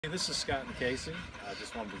Hey, this is Scott and Casey. I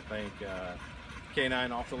just wanted to thank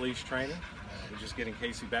Canine Off-Leash training. We're just getting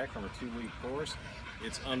Casey back from a 2-week course.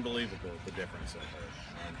 It's unbelievable the difference in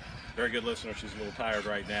her. Very good listener. She's a little tired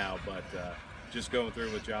right now, but just going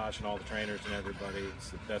through with Josh and all the trainers and everybody, it's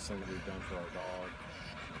the best thing that we've done for our dog.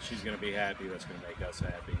 She's going to be happy. That's going to make us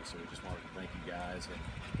happy. So we just wanted to thank you guys. And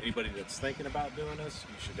anybody that's thinking about doing this,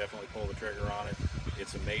 you should definitely pull the trigger on it.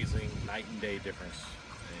 It's amazing, night and day difference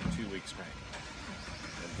in 2 weeks training.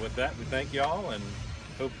 With that, we thank y'all and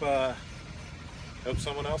hope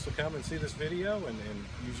someone else will come and see this video and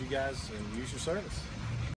use you guys and use your service.